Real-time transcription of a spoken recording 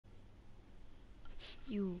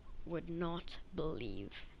You would not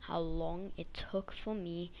believe how long it took for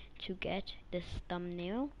me to get this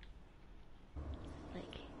thumbnail.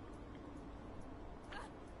 Like,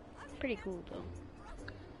 pretty cool though.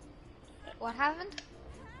 What happened?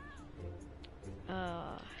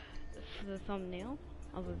 For the thumbnail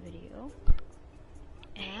of a video,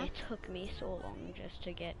 Yeah. it took me so long just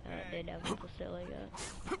to get the Devil Faciliga.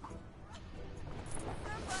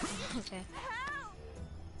 Okay.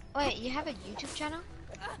 Wait, you have a YouTube channel?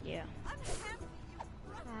 Yeah.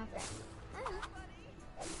 Okay.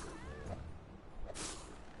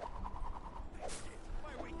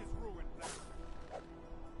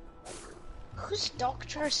 Who's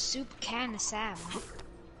Dr. Soup Can Sam?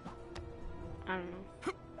 I don't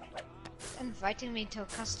know. Inviting me to a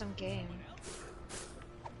custom game.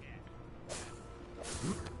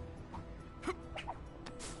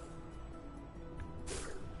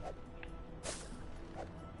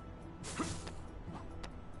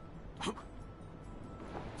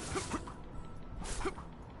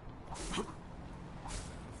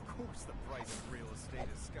 Of course the price of real estate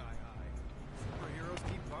is sky high. Superheroes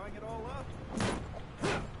keep buying it all up.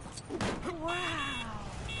 Wow!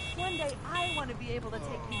 One day I want to be able to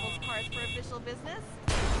take people's cars for official business.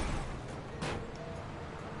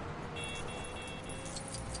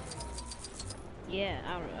 Yeah, I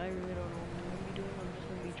really don't know what I'm gonna be doing. I'm just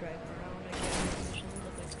gonna be driving around. I get missions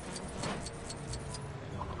of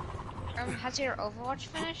like Has your Overwatch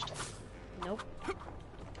finished? Nope.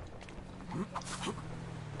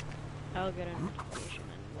 I'll get a notification,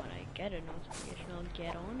 and when I get a notification, I'll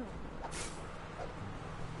get on.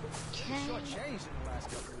 Okay. Short changed in the last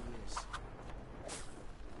couple of years.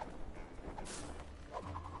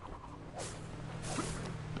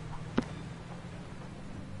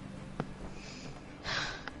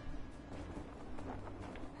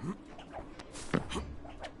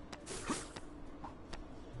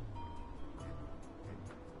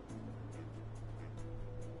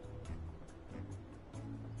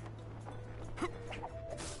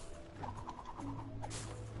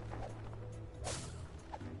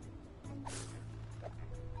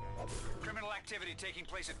 Criminal activity taking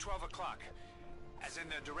place at 12 o'clock. As in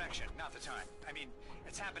the direction, not the time. I mean,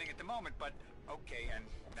 it's happening at the moment, but okay, and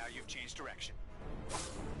now you've changed direction.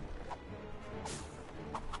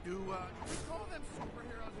 Do we call them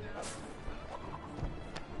superheroes now?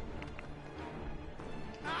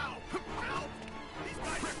 Ow! Help! These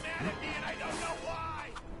guys are mad at me and I don't know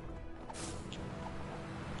why!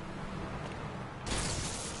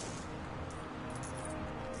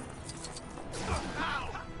 Ow!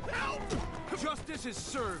 Help! Justice is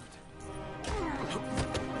served.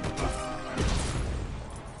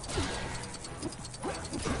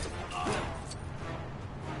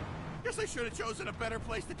 Guess I should have chosen a better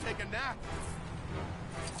place to take a nap.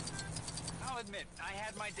 I'll admit, I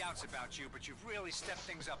had my doubts about you, but you've really stepped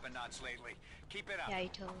things up a notch lately. Keep it up. Yeah, you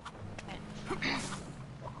totally.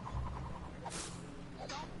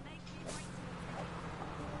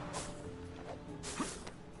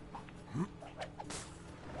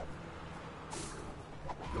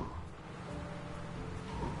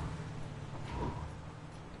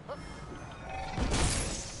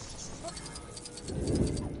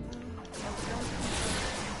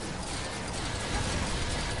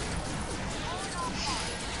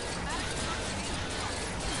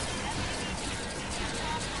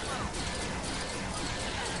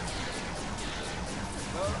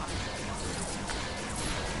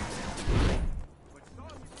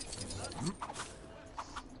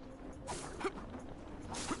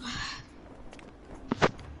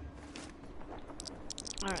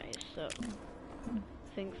 Alright, so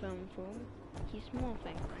Think Film Fool. He's small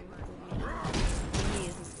Think Film Fool. He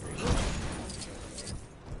isn't great.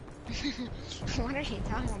 What are you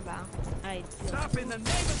talking about? I Stop in the name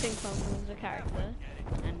of Think Film Fool's a character,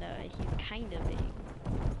 and he's kind of big.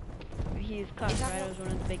 He's classified as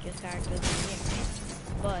one of the biggest characters in the game.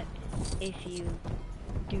 But if you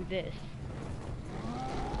do this,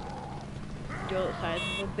 the other side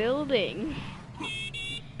of a building,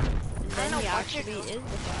 and then he actually is the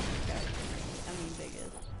fastest character. I mean,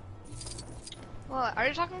 biggest. Well, are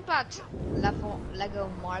you talking about Lego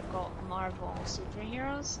Marvel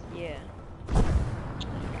superheroes? Yeah.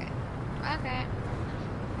 Okay. Okay.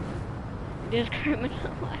 Oh, There's criminal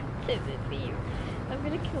activity. I'm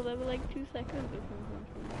gonna kill them in like 2 seconds or something.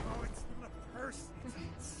 Oh, it's not a purse. It's a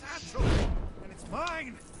satchel. And it's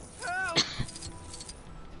mine. Help!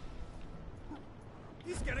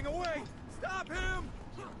 He's getting away. Stop him!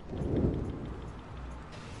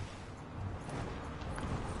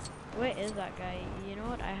 Where is that guy? You know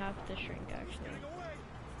what? I have to shrink actually. Getting away.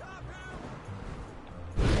 Stop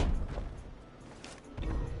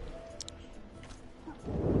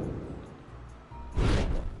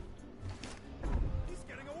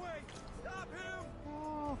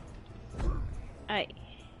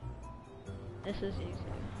This is easy.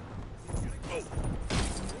 Where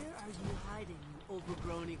are you hiding, you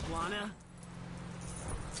overgrown iguana?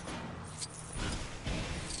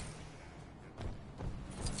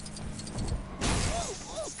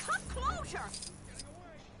 Oh, cut closure!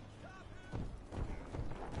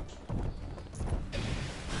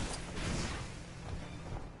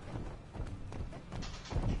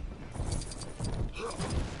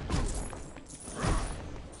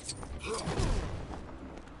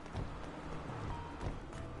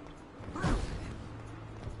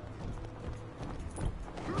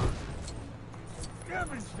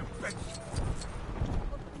 Heavens to bitch!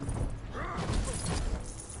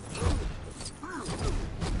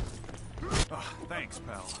 Oh, thanks,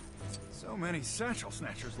 pal. So many satchel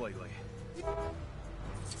snatchers lately.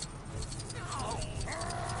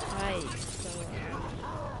 Right, so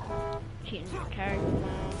change your character now.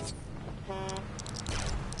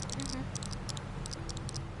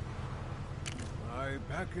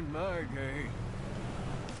 Back in my day.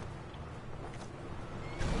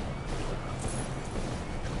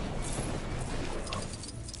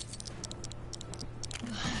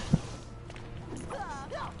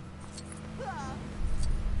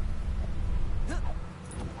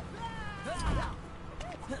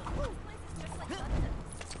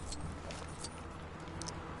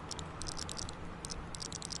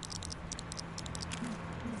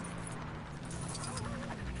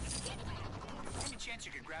 Any chance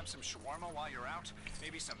you could grab some shawarma while you're out?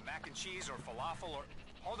 Maybe some mac and cheese or falafel or...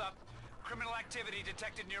 Hold up. Criminal activity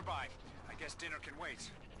detected nearby. I guess dinner can wait.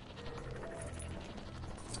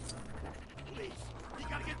 Please, you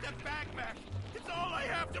gotta get that bag back. It's all I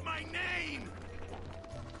have to my name.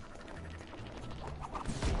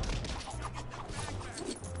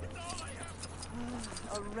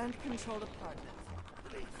 A rent-controlled apartment.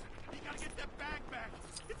 Please, you gotta get that bag back.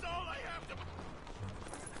 It's all I have to.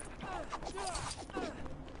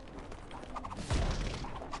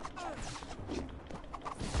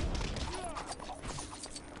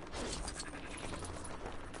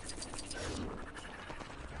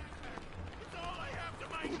 It's all I have to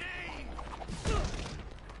my name.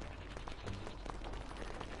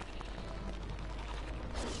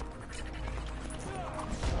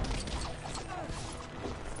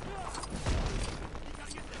 You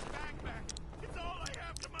gotta get that bag back. It's all I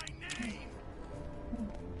have to my name.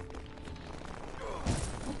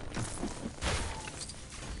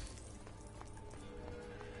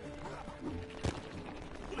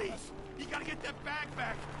 Please, you gotta get that bag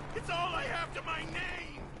back. It's all I have to my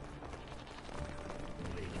name.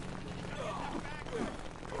 Please, you gotta get that bag back.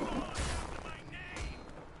 It's all I have to my name.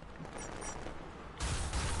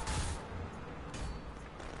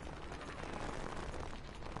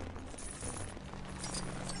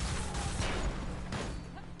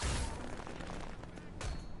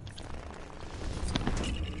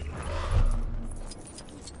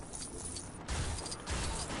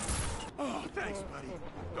 Oh, thanks, buddy.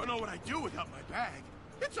 Don't know what I'd do without my bag.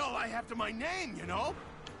 It's all I have to my name, you know?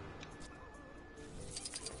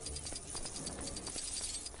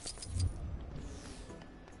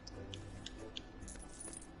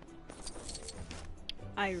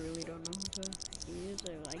 I really don't know who he is.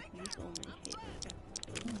 I like these only hate this guy.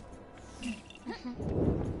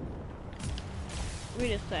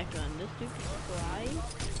 Wait a second, this dude can fly?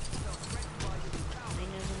 I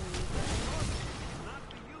never knew that.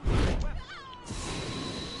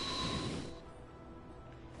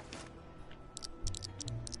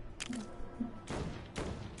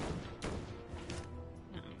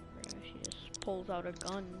 No, bro, she just pulls out a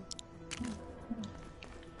gun.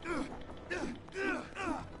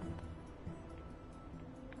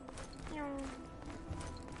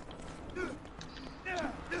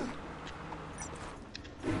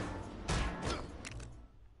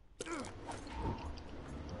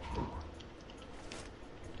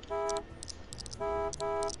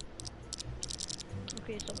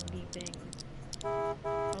 Okay, stop beeping.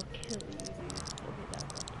 I'll kill you, dude. Okay, that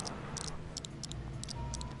one time.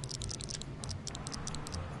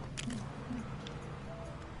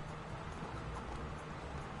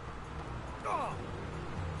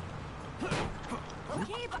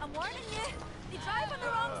 Okay, but I'm warning you. They drive on the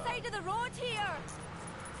wrong side of the road here.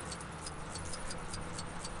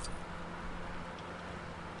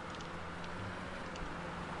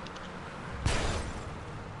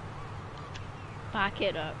 Back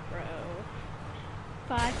it up, bro.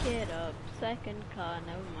 Back it up. Second car,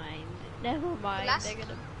 never mind. Never mind. They're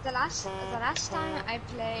gonna... The last time I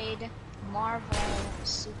played Marvel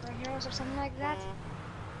Superheroes or something like that.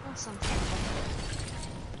 Or something.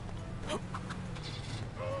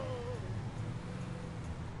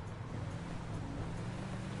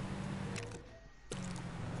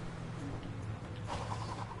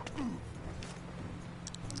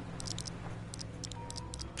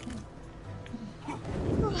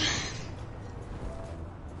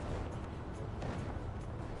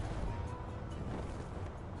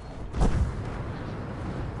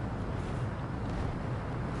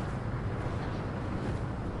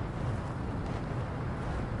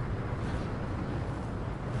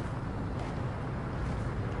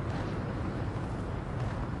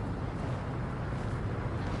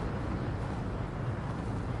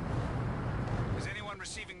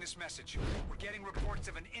 receiving this message. We're getting reports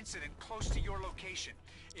of an incident close to your location.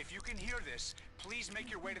 If you can hear this, please make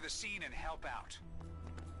your way to the scene and help out.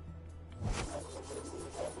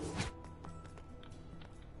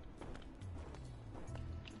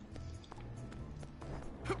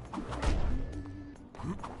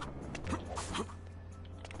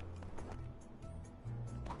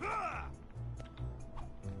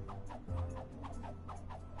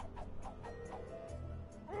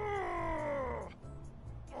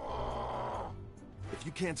 If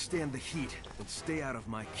you can't stand the heat, then stay out of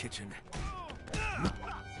my kitchen.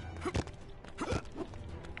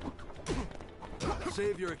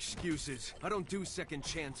 Save your excuses. I don't do second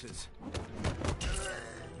chances.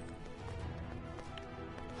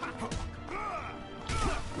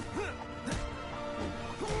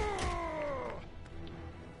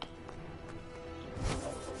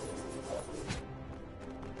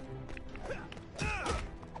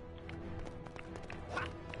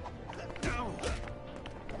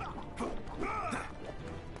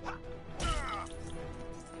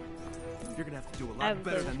 You're gonna have to do a lot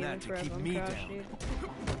better than that to keep me down.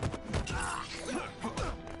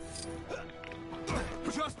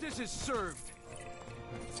 Justice is served.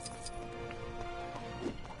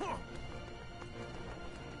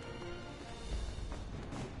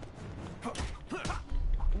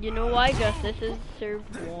 You know why justice is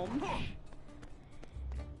served warm?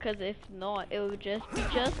 Because if not, it would just be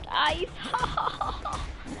just ice. I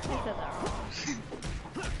said that wrong.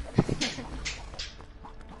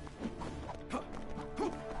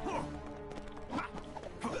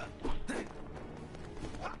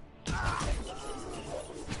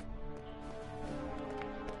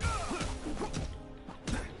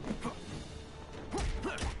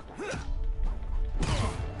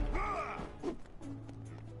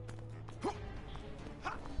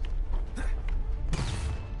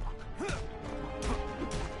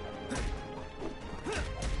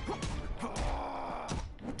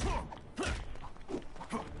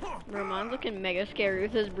 Roman's looking mega scary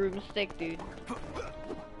with his broomstick, dude.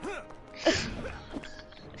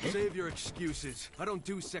 Save your excuses. I don't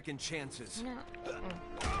do second chances. No.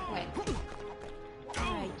 Oh. Wait. Good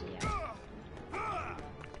idea. Oh,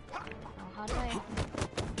 how do I...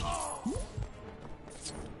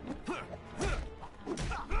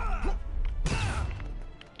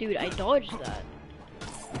 Dude, I dodged that.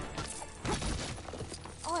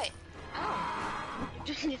 Oh, wait. Oh.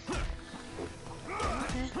 You're doing this.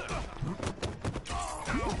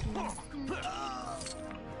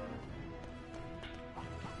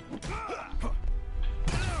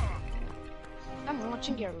 I'm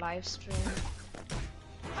watching your live stream.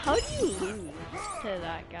 How do you lose to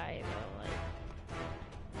that guy though? Like,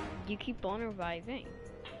 you keep on reviving.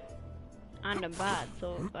 And I'm bad,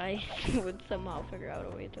 so I would somehow figure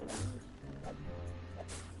out a way to lose.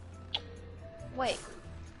 Wait.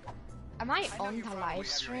 Am I know on you the probably live have your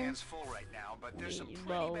stream? hands full right now, but there's some pretty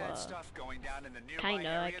Well, bad stuff going down in the nearby Kinda,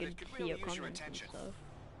 I area could that could see really it use your coming and attention. stuff.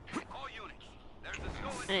 All units, there's a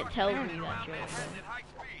stolen And it truck tells driving me that around you're Manhattan at high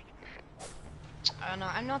speed. I don't know,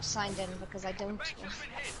 I'm not signed in because I don't... Bank's just been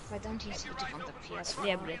hit. If I don't use YouTube on the PS4.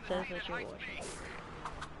 Yeah, but it says that you're watching.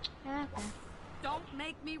 Yeah, okay. Don't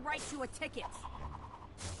make me write you a ticket.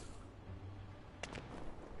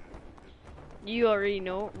 You already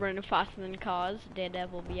know, running faster than cars,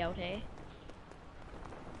 Daredevil be out here.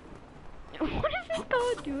 What is this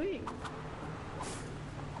car doing?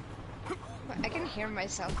 I can hear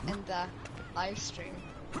myself in the live stream.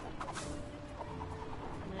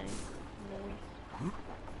 Nice.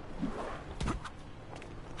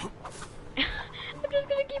 I'm just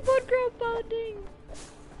gonna keep on ground pounding.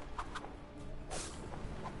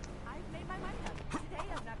 I've made my mind up. Today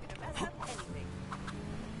I'm not gonna mess up anything.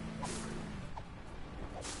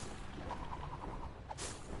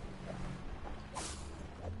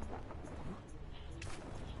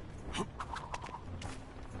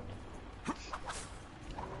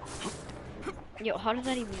 Yo, how does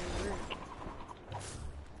that even work?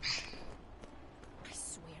 I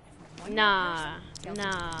swear if one Nah, person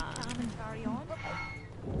nah. calm and carry on. With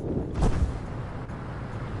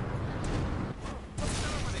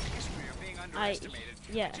a history of being underestimated,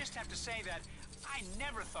 yeah. I just have to say that I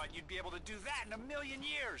never thought you'd be able to do that in a million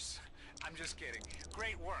years. I'm just kidding.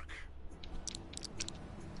 Great work.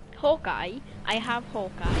 Hawkeye. I have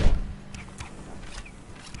Hawkeye.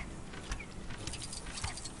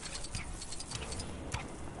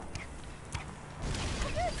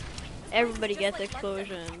 Everybody gets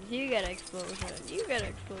explosions. You get explosion. You get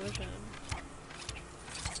explosion.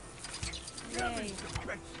 Yay.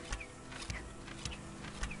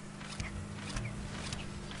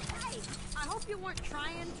 Hey, I hope you weren't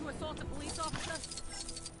trying to assault a police officer.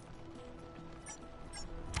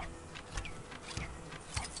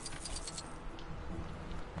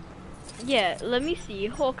 Yeah, let me see.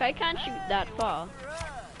 Hawkeye can't shoot that far.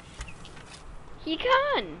 He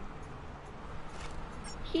can.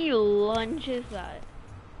 He lunges that.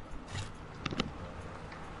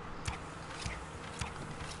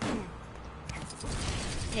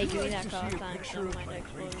 Hey, give me that car. Thanks. Never mind, I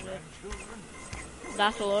exploded it.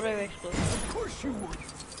 That's a lot of explosives. Of course you would.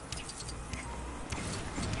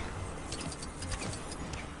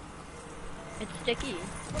 It's sticky.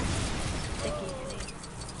 Sticky.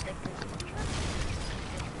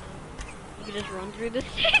 You can just run through the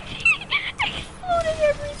city, exploding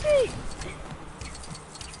everything.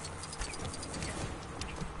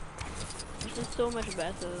 This is so much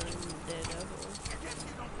better than Daredevil.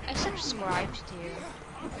 I subscribed to you.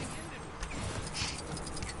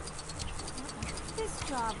 This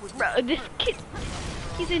job would Bro, this kid,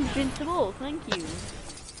 he's invincible. Thank you.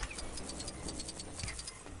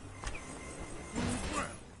 Well,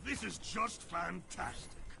 this is just fantastic.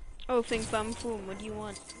 Oh, Fing Fam Foom, what do you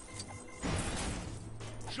want?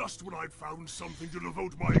 Just when I'd found something to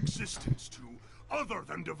devote my existence to, other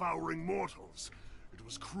than devouring mortals, it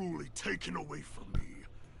was cruelly taken away from me.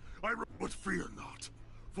 But fear not,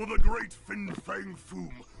 for the great Fin Fang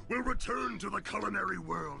Foom will return to the culinary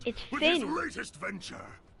world It's with Fin. his latest venture.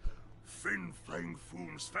 Fin Fang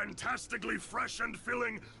Foom's fantastically fresh and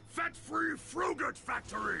filling fat-free Frogurt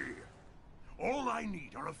Factory. All I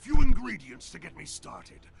need are a few ingredients to get me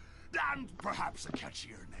started, and perhaps a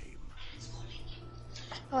catchier name.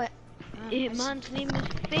 Oh, Man's name is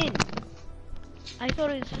Finn. I thought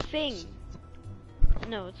it was Fing.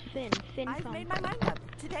 No, it's Finn. Finn I've Fang. made my mind up.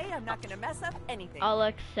 Today I'm not gonna mess up anything. I'll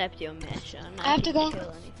accept your mission. I have to go.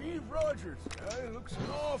 Steve Rogers. Looks an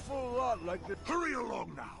awful lot like the... Hurry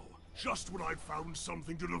along now. Just when I'd found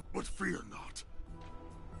something to do, but fear not.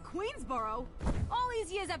 Queensboro? All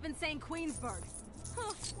these years I've been saying Queensburg.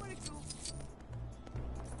 Huh, where'd it go?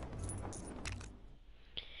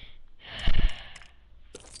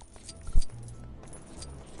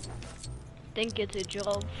 Think it's a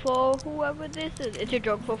job for whoever this is. It's a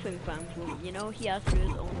job for Fin Fang Foom. You know, he has to do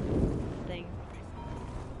his own thing.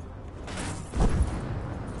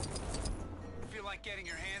 Feel like getting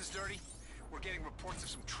your hands dirty? We're getting reports of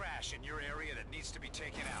some trash in your area that needs to be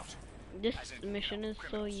taken out. This As in, mission is so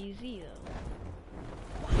criminals. easy though.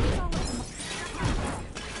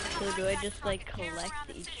 So do I just like collect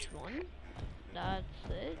each one? That's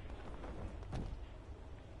it?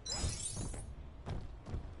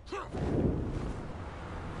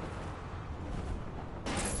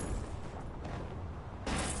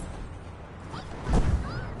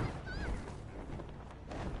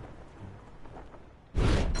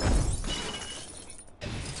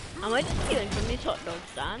 I might just steal from these hot dog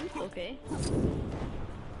stands, okay.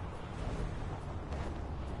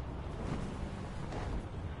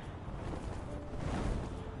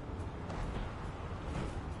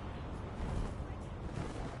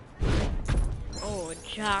 Oh,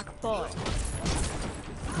 jackpot.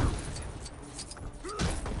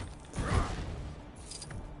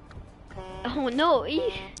 Oh no, he's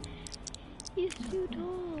too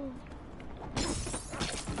tall.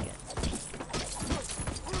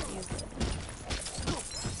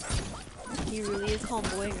 He really is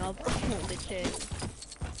comboing up all the chairs.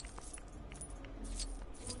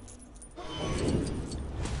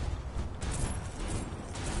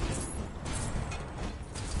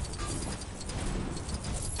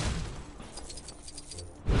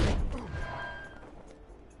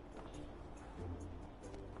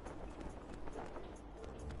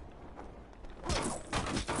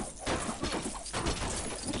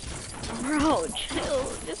 Bro,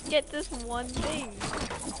 chill. Just get this one thing.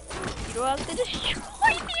 You don't have to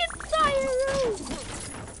destroy the entire room.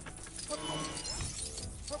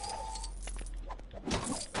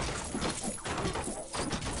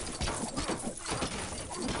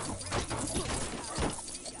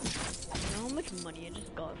 You know how much money I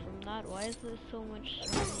just got from that? Why is there so much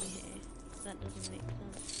money here? That doesn't make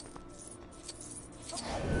sense.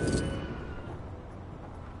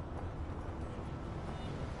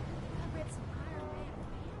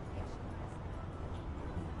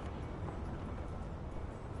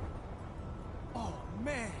 Oh,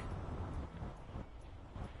 man.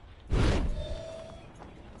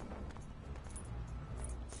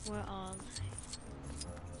 Where are they?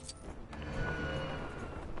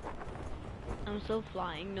 I'm still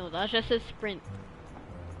flying. No, that's just a sprint.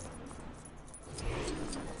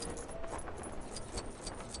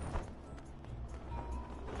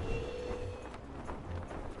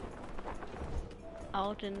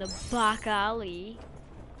 Out in the back alley.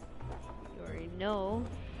 You already know.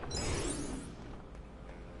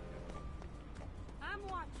 I'm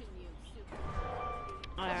watching you, super.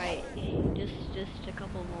 Alright, just a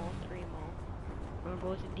couple more, 3 more. We'll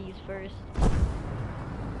go to these first.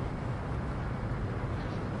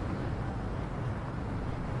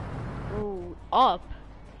 Oh, up.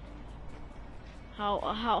 How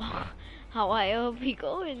high up we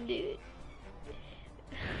going, dude?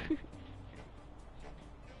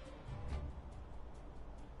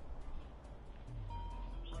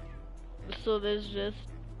 So there's just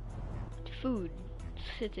food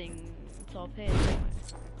sitting top here,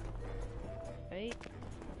 right?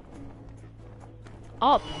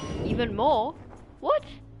 Up, even more. What?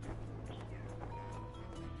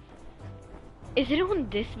 Is it on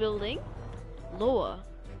this building? Lower.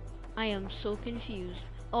 I am so confused.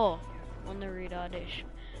 Oh, on the radar dish.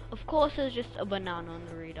 Of course there's just a banana on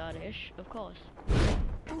the radar dish. Of course.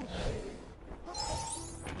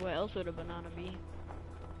 Where else would a banana be?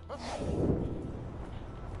 We're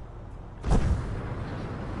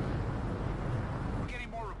getting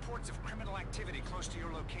more reports of criminal activity close to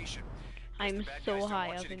your location. I'm The bad so guys don't high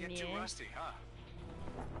want up you to in get the too air. rusty, huh?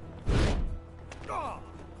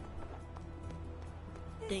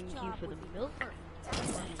 Thank you for the milk.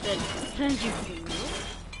 Thank you for the milk.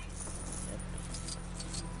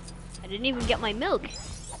 I didn't even get my milk.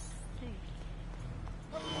 Thanks.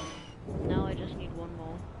 Now I just need one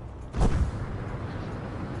more.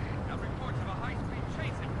 Now reports of a high-speed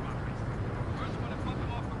chase in progress. First one to bump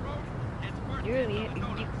him off the road, it's worth You really, $10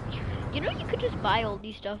 donut. you know you could just buy all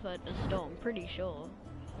these stuff at the store, I'm pretty sure.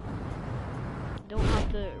 Don't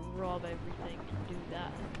have to rob everything to do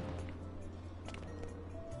that.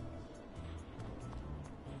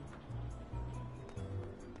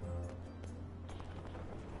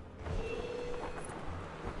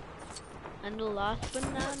 And the last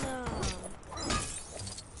banana.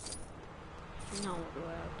 Now what do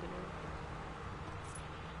I have to do?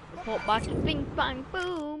 Report back to Bing Bang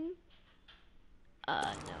Boom. No.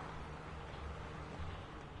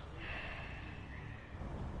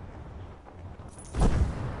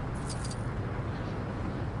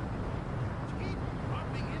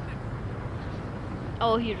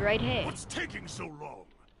 Oh, he's right here. What's taking so long?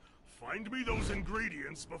 Find me those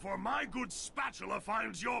ingredients before my good spatula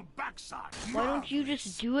finds your backside. Why don't you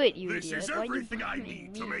just do it, you This idiot? is Why you everything I blaming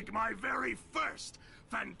need to me? make my very first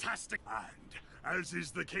fantastic. And, as is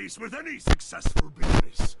the case with any successful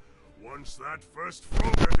business, once that first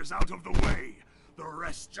frogurt is out of the way, the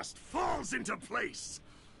rest just falls into place.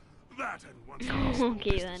 That and once the household Okay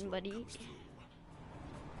business then, loan buddy. comes through.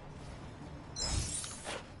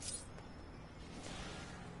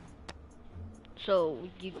 So,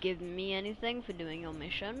 you give me anything for doing your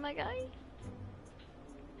mission, my guy?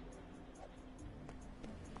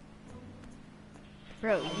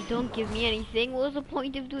 Bro, you don't give me anything, what's the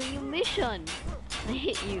point of doing your mission? I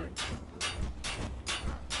hit you.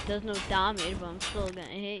 Does no damage, but I'm still gonna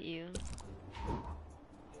hit you.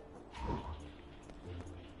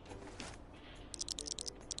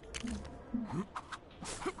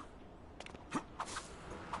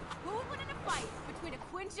 Who would win in a fight between a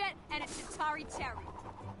Quinjet and a Chitauri Cherry?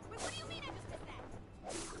 Wait, what do you mean I just missed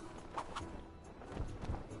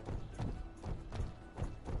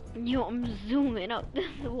that? Yo, I'm zooming up this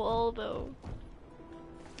wall though.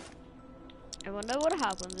 I wonder what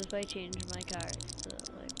happens if I change my character,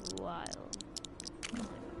 like, wild.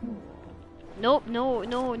 Nope, no,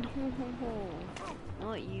 no, no,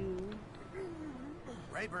 not you.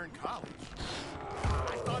 Rayburn College.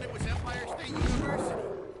 I thought it was Empire State University.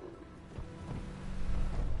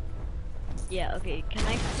 Yeah, okay, can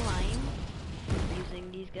I climb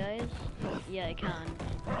using these guys? Yeah, I can.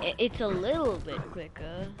 It's a little bit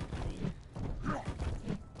quicker.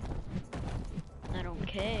 I don't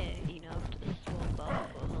care enough to swap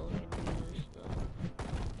out for Hulk and do this stuff.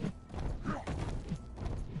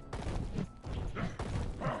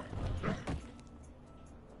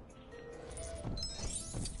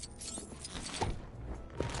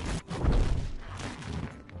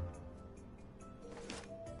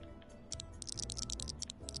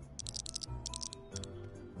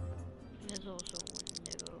 There's also a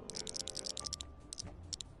window.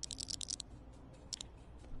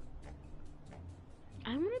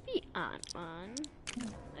 I'm gonna be Ant-Man.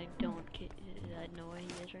 I know where he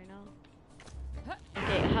is right now.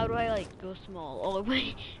 Okay, how do I like go small? Oh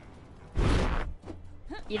wait.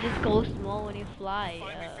 You just go small when you fly.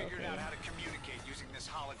 Finally figured Okay. out how to communicate using this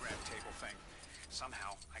hologram table thing.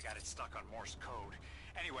 Somehow, I got it stuck on Morse code.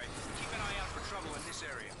 Anyway, keep an eye out for trouble in this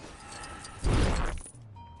area.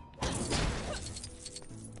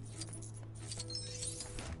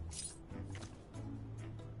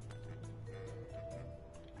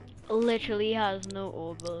 Literally has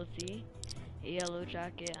no ability. Yellow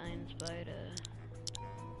jacket, Iron Spider.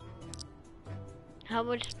 How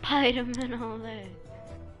much Spider-Man all there?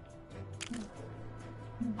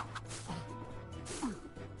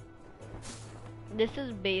 This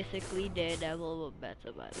is basically Daredevil but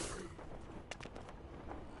better, by the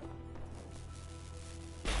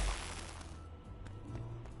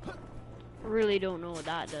way. Really don't know what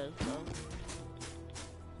that does though.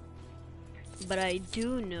 But I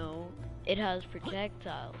do know it has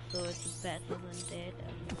projectiles, so it's better than Daredevil.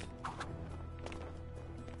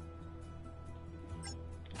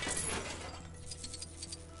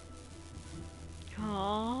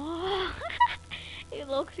 Oh, it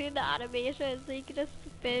looks in the animation, so you can just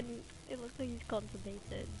spin. It looks like he's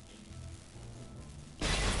constipated.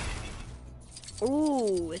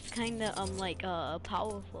 Ooh, it's kinda like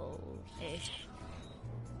powerful-ish.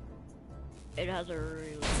 It has a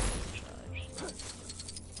really good charge.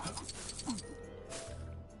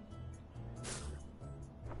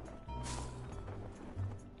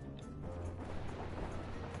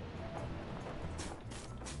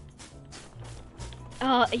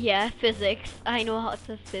 Yeah, physics. I know how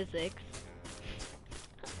to physics.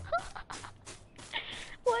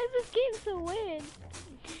 Why is this game so weird?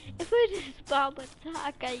 If I just spam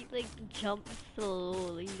attack, I like jump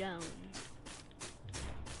slowly down.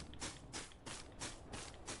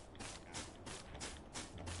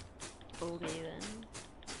 Okay then.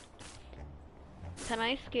 Can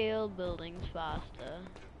I scale buildings faster?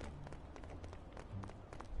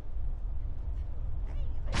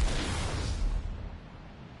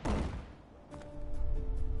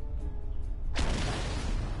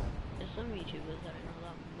 There's some YouTubers that I know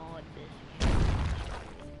that mod this game.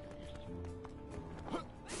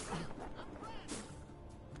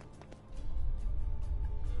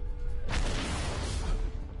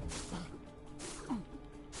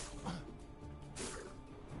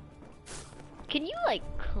 Can you like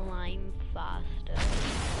climb faster?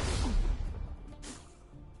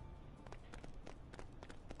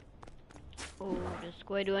 Oh, does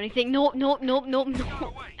Square do anything? Nope, nope, nope, nope,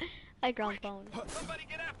 nope. I ground pound. Somebody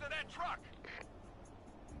get after that truck!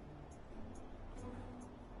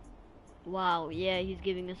 Wow, yeah, he's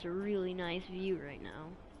giving us a really nice view right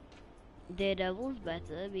now. Daredevil's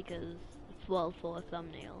better because it's well for a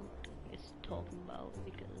thumbnail. It's talking about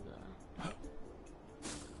because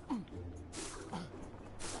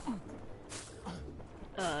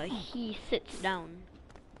he sits down.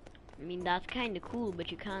 I mean, that's kind of cool,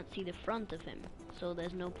 but you can't see the front of him, so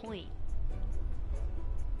there's no point.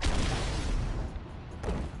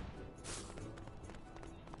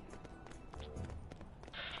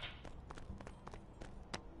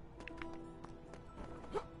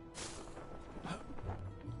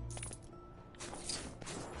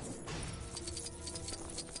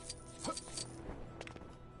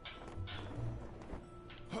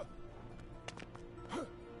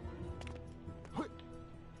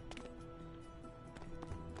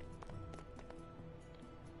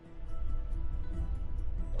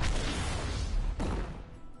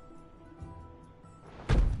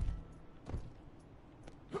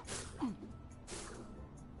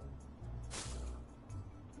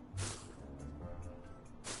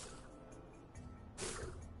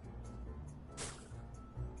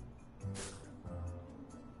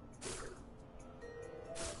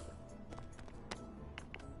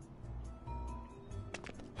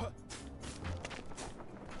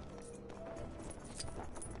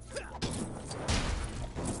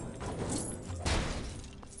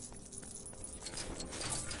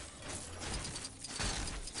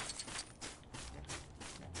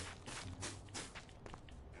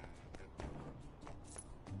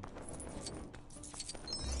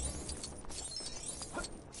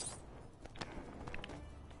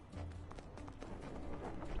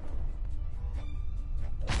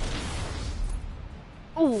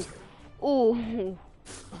 Ooh, ooh.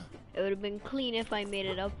 It would have been clean if I made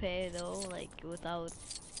it up here though, like without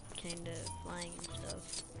kind of flying and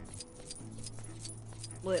stuff.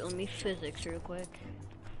 Wait, let me physics real quick.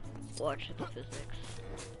 Watch the physics.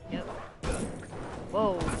 Yep.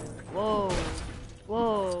 Whoa, whoa,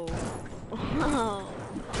 whoa, whoa.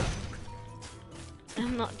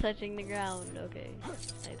 I'm not touching the ground. Okay, I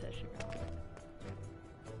touched the ground.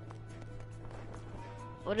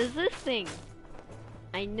 What is this thing?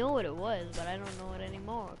 I know what it was, but I don't know it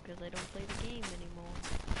anymore because I don't play the game anymore.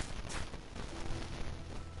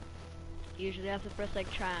 Usually I have to press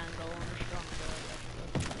like triangle on the strong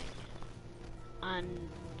door, and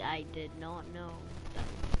I did not know that I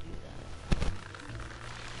could do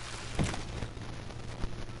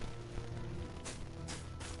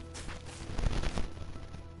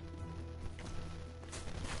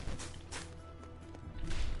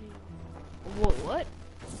that. What?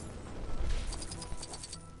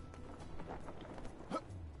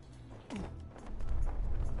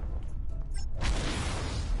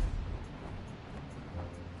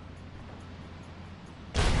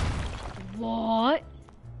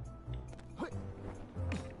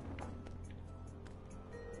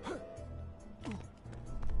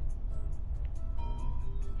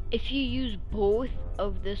 if you use both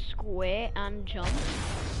of the square and jump,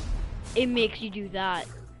 it makes you do that.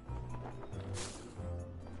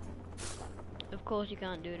 Of course you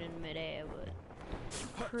can't do it in midair, but it's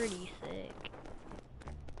pretty sick.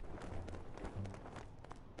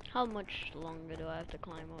 How much longer do I have to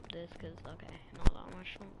climb up this? Cause okay, not that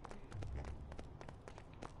much longer.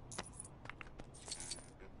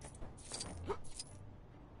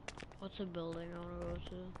 What's a building I wanna go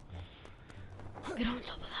to? Get on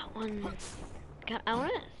top of that one. God, I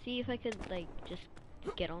wanna see if I could like just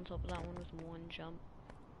get on top of that one with one jump.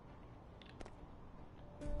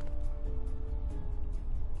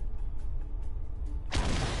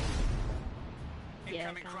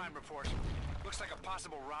 Incoming crime report. Looks like a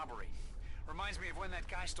possible robbery. Reminds me of when that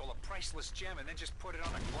guy stole a priceless gem and then just put it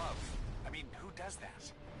on a glove. I mean, who does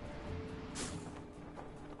that?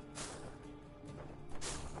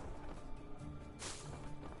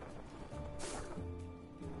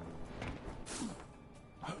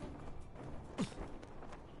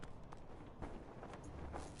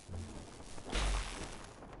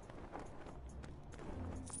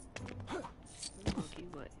 Monkey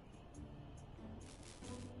butt.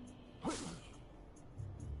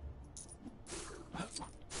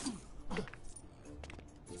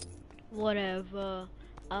 Whatever,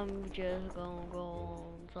 I'm just gonna go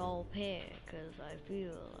on Soul Pair, cause I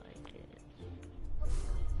feel like it.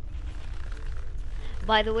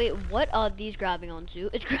 By the way, what are these grabbing onto?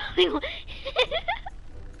 It's grabbing on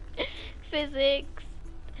physics.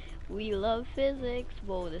 We love physics.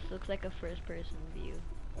 Whoa, this looks like a first person view.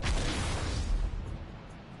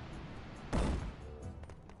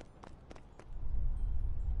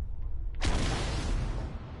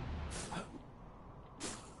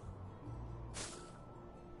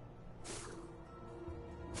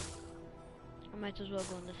 Might as well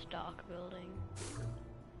go in the stock building.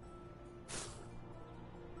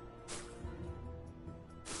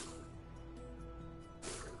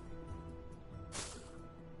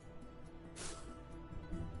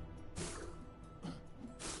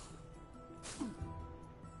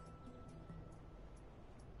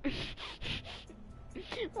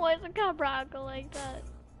 Why is the Cabraco like that?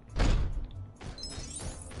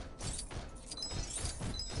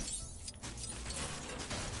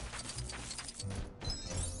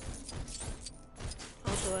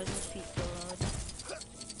 Also, as his feet so loud.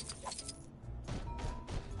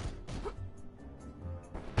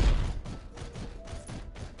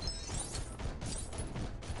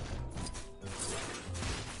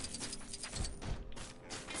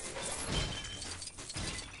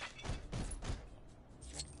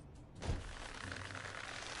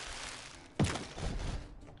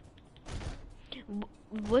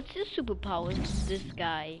 What's his superpowers, this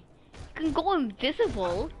guy? He can go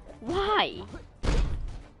invisible? Why?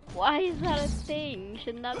 Why is that a thing?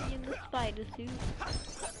 Shouldn't that be in the spider suit?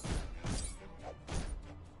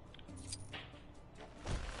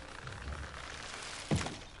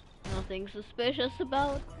 Nothing suspicious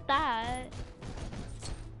about that.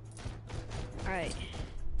 Alright.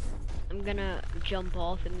 I'm gonna jump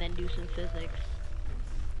off and then do some physics.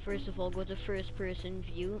 First of all, go to first person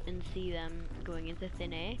view and see them going into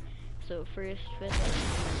thin air. So first physics and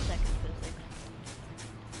then second physics.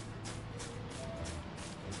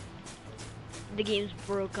 The game's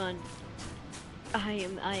broken. I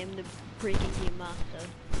am the breaking game master.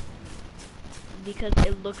 Because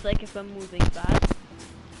it looks like if I'm moving fast,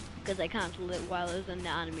 because I cancel it while it's in the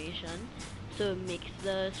animation, so it makes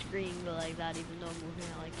the screen go like that even though I'm moving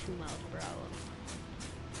at like 2 miles per hour.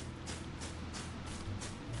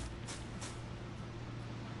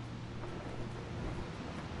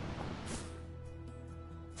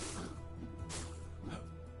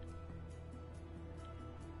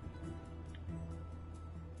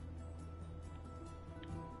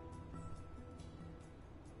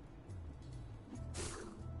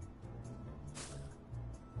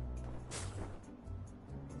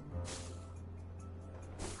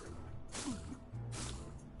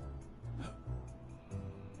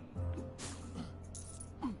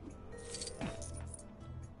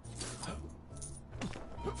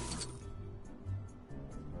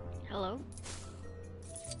 Hello?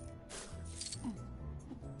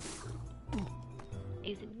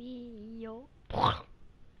 Is it me, yo?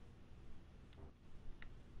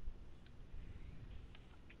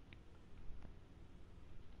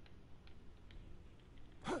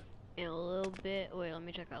 In a little bit. Wait, let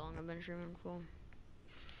me check how long I've been streaming for.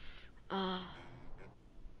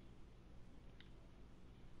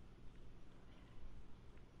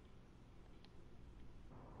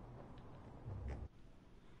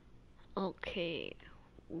 Okay,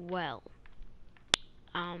 well,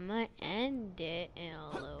 I'ma end it in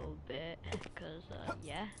a little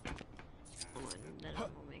there. And then I'm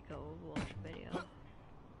gonna make a Overwatch video.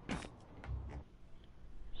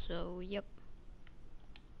 So, yep.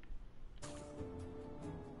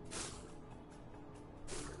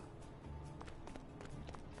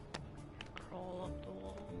 Crawl up the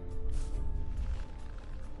wall.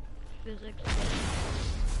 Physics.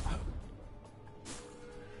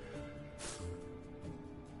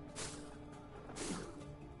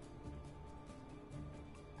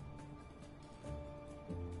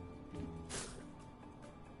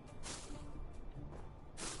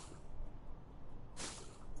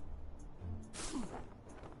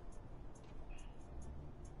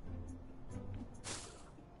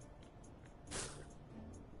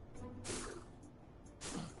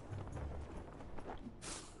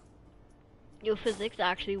 Your physics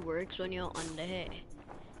actually works when you're under hit.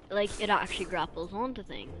 Like, it actually grapples onto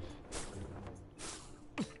things.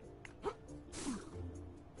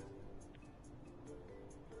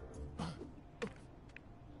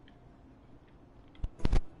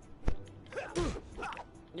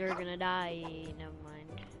 You're gonna die. Never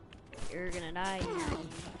mind. You're gonna die.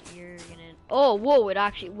 You're gonna... Oh, whoa, it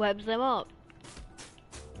actually webs them up.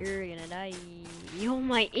 You're gonna die. Yo,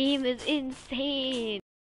 my aim is insane.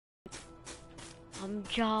 I'm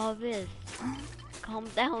Jarvis. Calm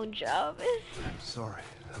down, Jarvis. I'm sorry,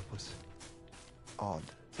 that was odd.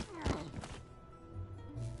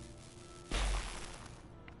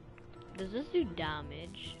 Does this do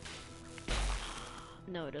damage?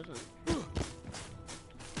 No, it doesn't.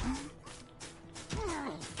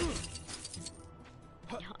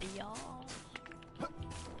 Y'all.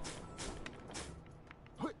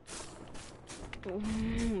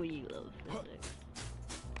 Ooh, you love physics.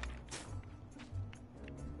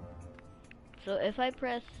 So if I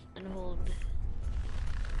press and hold,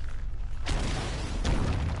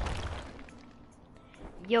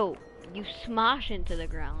 yo, you smash into the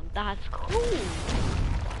ground. That's cool.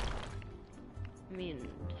 I mean,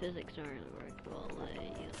 physics don't really work well.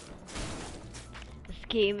 This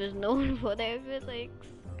game is known for their physics.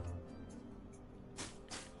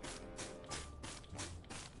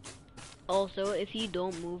 Also, if you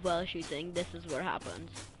don't move while shooting, this is what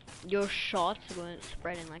happens. Your shots going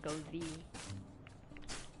spreading like a V.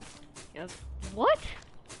 Yep. What?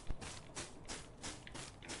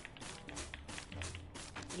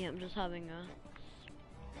 Yeah, I'm just having a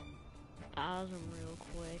spasm real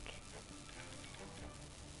quick.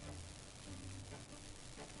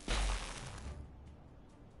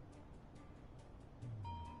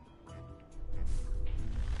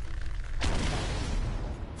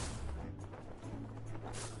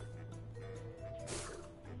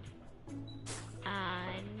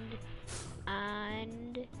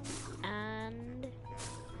 And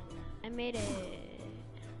I made it.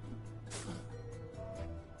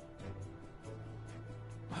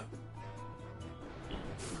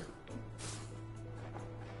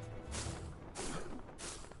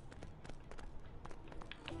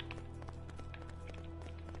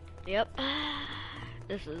 Yep.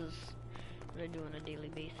 This is what I do on a daily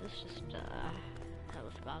basis. Just have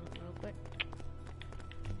a spasm real quick.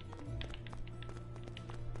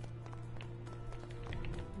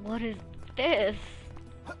 What is this?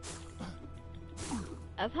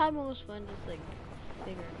 I've had most fun just like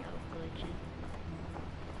figuring out glitches.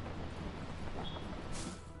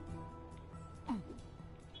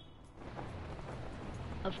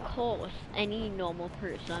 Of course, any normal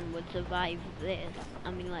person would survive this.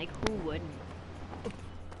 I mean, like, who wouldn't?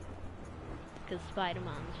 Because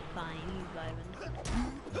Spider-Man's fine, he's vibing.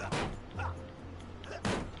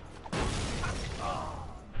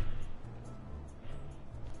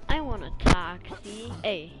 I want a taxi.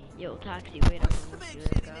 Hey, yo, taxi, wait up.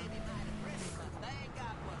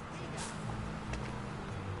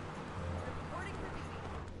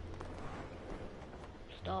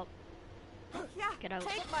 Stop. Yeah, Get out.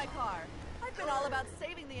 take my car. I've been all about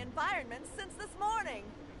saving the environment since this morning.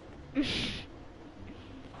 And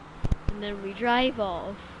then we drive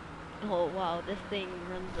off. Oh wow, this thing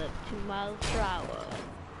runs at 2 miles per hour.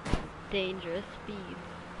 Dangerous speed.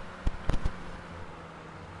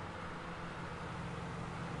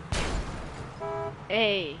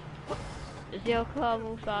 Hey, does your car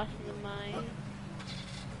move faster than mine?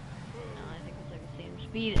 No, I think it's like the same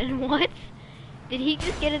speed. And what? Did he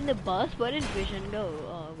just get in the bus? What did Vision know?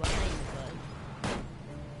 Oh, behind the bus.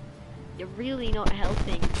 You're really not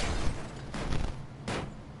helping.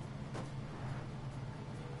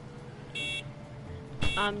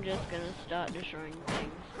 I'm just gonna start destroying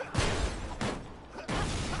things.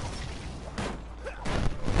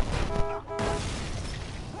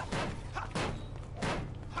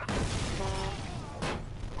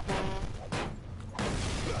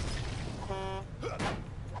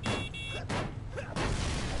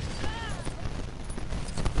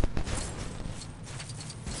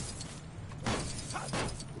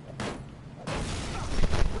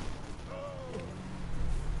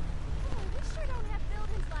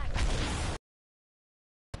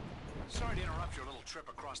 off your little trip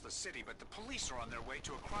across the city, but the police are on their way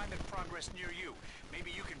to a crime in progress near you.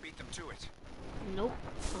 Maybe you can beat them to it. Nope,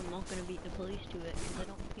 I'm not gonna beat the police to it because I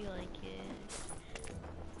don't feel like it.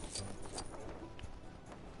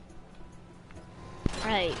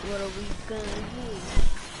 Right, what are we gonna do?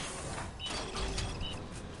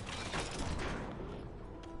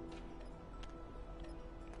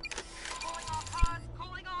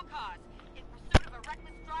 Calling all cars. In pursuit of a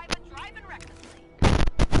reckless driver driving recklessly.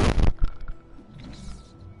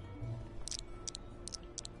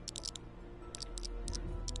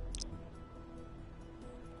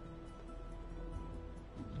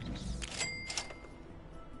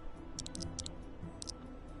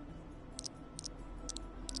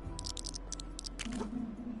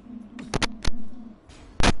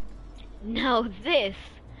 Now this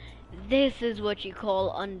is what you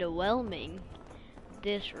call underwhelming.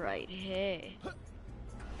 This right here.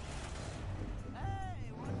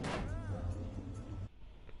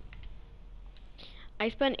 I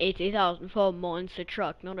spent 80,000 for a monster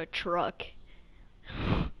truck, not a truck.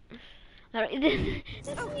 This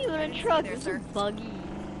isn't even a truck, it's a buggy.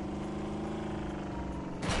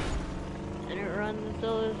 And it runs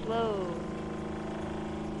so slow.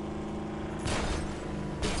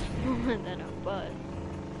 More than a bus.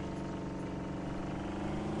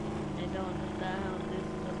 I don't understand how this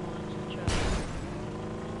is a monster truck.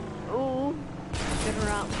 Ooh, gonna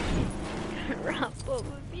wrap up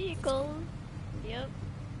with vehicles. Yep.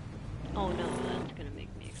 Oh no, that's gonna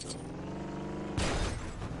make me explode.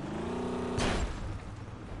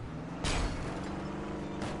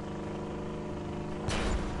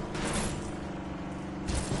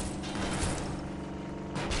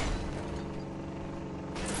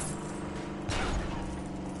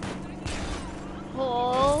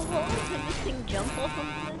 Oh, can this thing jump or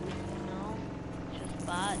something? No, it's just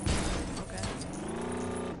bad. Okay.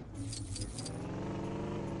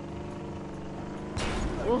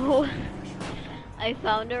 Oh, I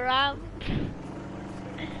found a ramp.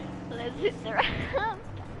 Let's hit the ramp.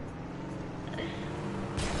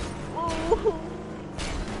 Whoa.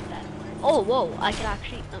 Oh, whoa! I can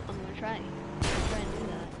actually. I'm gonna try. I'm gonna try and do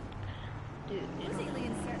that, dude.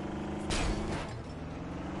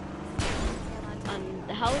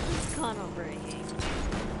 The house is kind of breaking.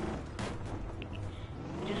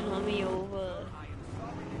 Just let me over.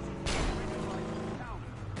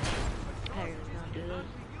 I did not do this.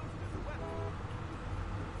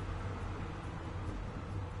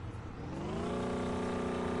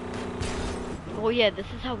 Oh yeah, this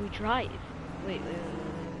is how we drive. Wait.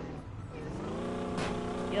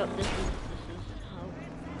 Yep, this is how.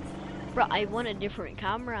 Bro, I want a different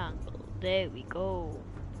camera angle. There we go.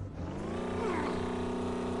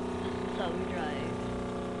 This is how we drive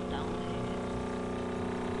down here.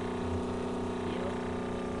 Yep.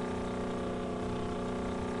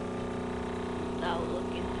 Without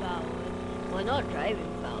looking forward. Well, not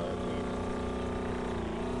driving forward.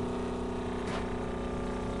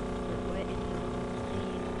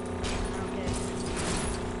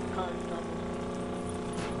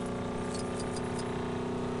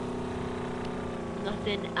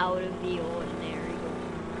 Nothing out of the ordinary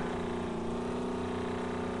going around.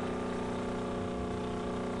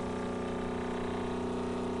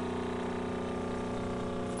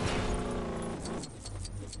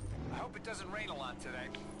 I hope it doesn't rain a lot today.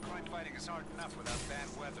 Crime fighting is hard enough without bad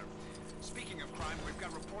weather. Speaking of crime, we've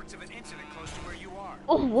got reports of an incident close to where you are.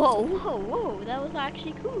 Oh, whoa, that was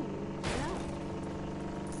actually cool. Yeah.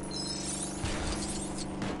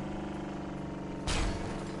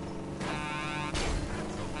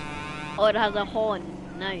 Oh, it has a horn.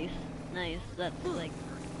 Nice. That's like,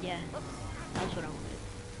 yeah. That's what I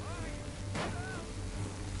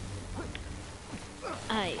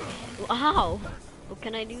wanted. Wow. What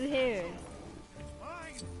can I do here?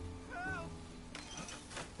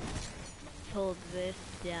 Hold this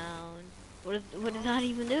down. What does that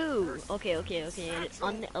even do? Okay. It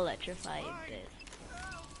unelectrified this.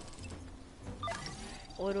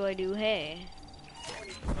 What do I do here?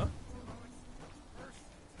 Huh?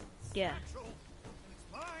 Yeah.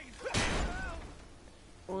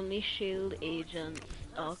 Only shield agents.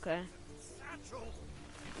 Okay.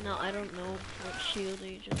 No, I don't know what shield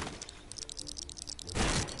agents.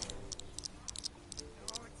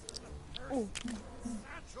 Oh.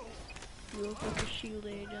 You look like a shield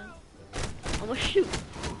agent. I'm gonna shoot.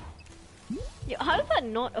 Yeah, how does that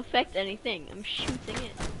not affect anything? I'm shooting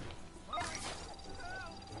it.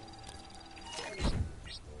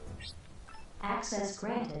 Access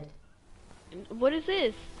granted. What is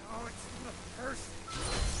this? Oh, it's in the purse.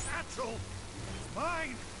 Satchel. It's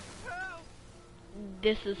mine. Help.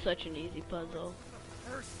 This is such an easy puzzle.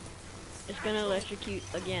 Purse. it's gonna electrocute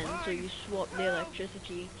again, so you swap the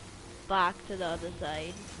electricity back to the other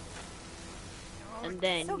side, and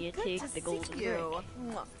then So you good take to the golden see brick. you.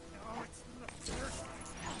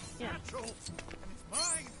 Yeah.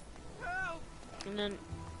 And then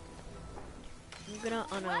I'm gonna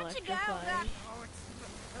unelectrify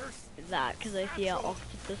that because I see an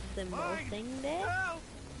octopus symbol thing there.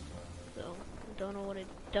 So I don't know what it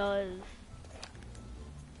does.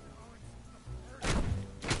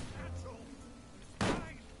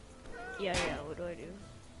 Yeah, what do I do?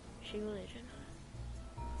 Shield Legend.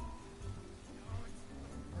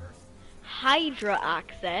 Hydra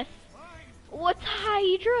access? What's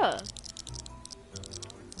Hydra?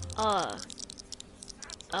 I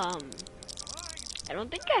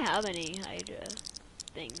don't think I have any Hydra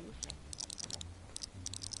things.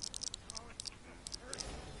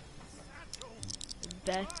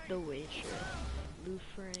 Beth the Witcher.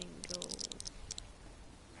 Lufarango.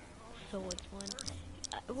 So what's one?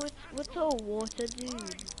 What's a water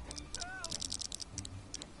dude?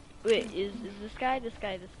 Wait, is this guy? This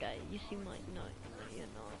guy? You seem like no, you're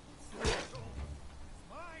not.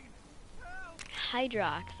 Hydra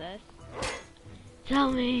access.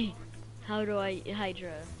 Tell me, how do I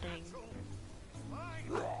Hydra thing?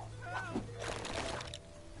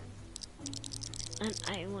 And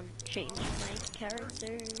I want to change my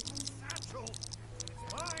character.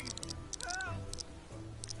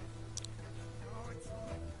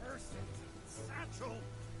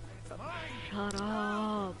 Shut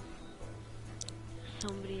up.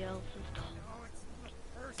 Somebody else is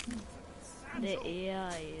talking. The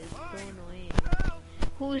AI is so annoying.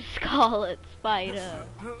 Who's Scarlet Spider?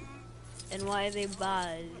 And why are they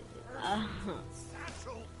bad?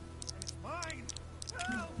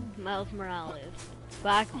 Miles Morales,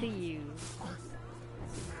 back to you.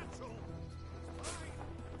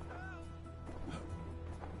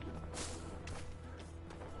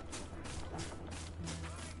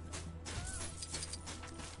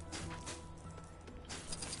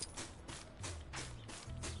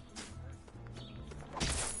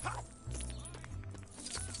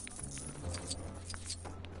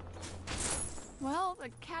 Well, the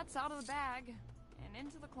cat's out of the bag and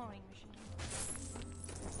into the cloning machine.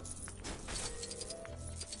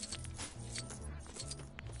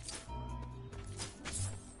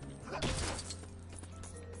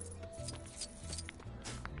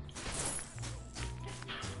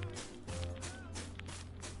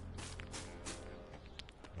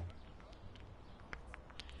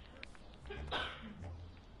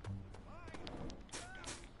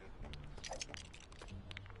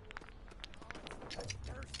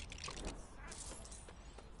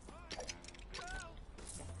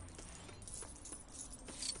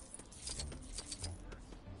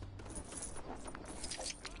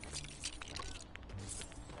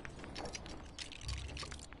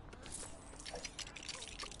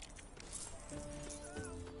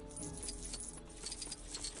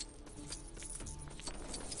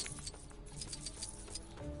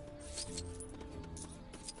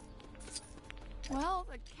 Well,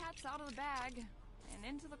 the cat's out of the bag and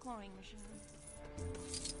into the cloning machine.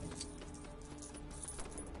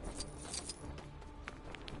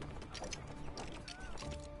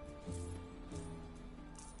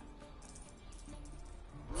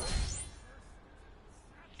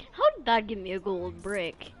 How did that give me a gold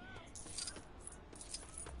brick?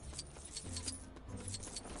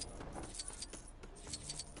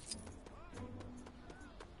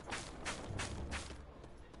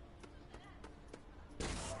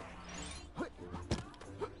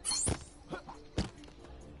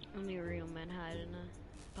 Only real men hide in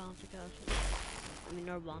a bouncy castle. I mean,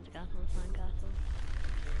 not bouncy castle, sand castle.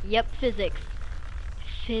 Yep, physics.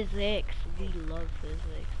 Physics. We love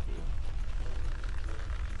physics, dude.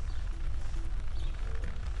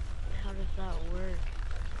 How does that work?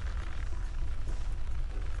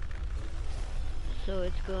 So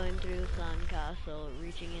it's going through Sandcastle,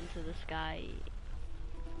 reaching into the sky,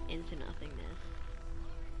 into nothingness.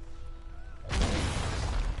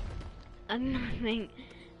 And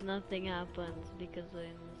nothing happens because we're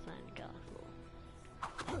in the sandcastle.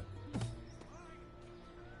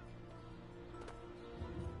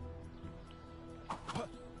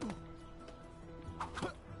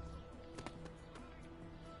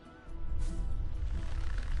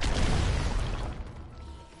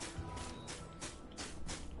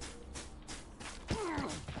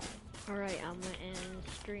 Alright, I'm gonna end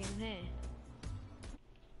stream here.